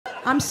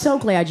I'm so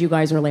glad you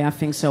guys are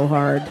laughing so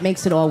hard. It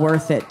makes it all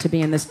worth it to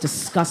be in this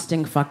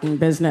disgusting fucking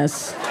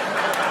business.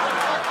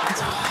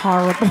 It's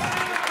horrible.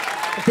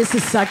 This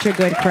is such a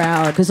good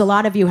crowd, because a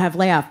lot of you have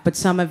laughed, but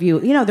some of you,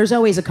 there's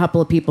always a couple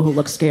of people who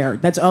look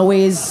scared. That's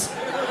always,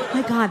 oh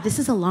my God, this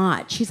is a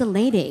lot. She's a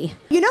lady.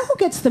 You know who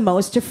gets the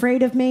most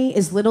afraid of me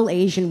is little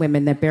Asian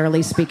women that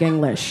barely speak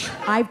English.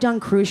 I've done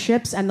cruise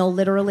ships, and they'll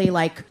literally,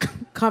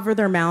 cover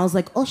their mouths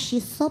like, oh,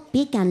 she's so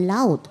big and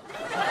loud.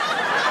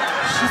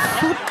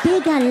 She's so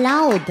big and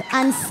loud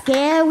and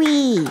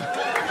scary.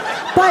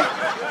 But,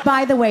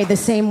 by the way, the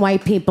same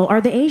white people,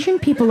 are the Asian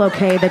people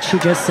okay that she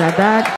just said that?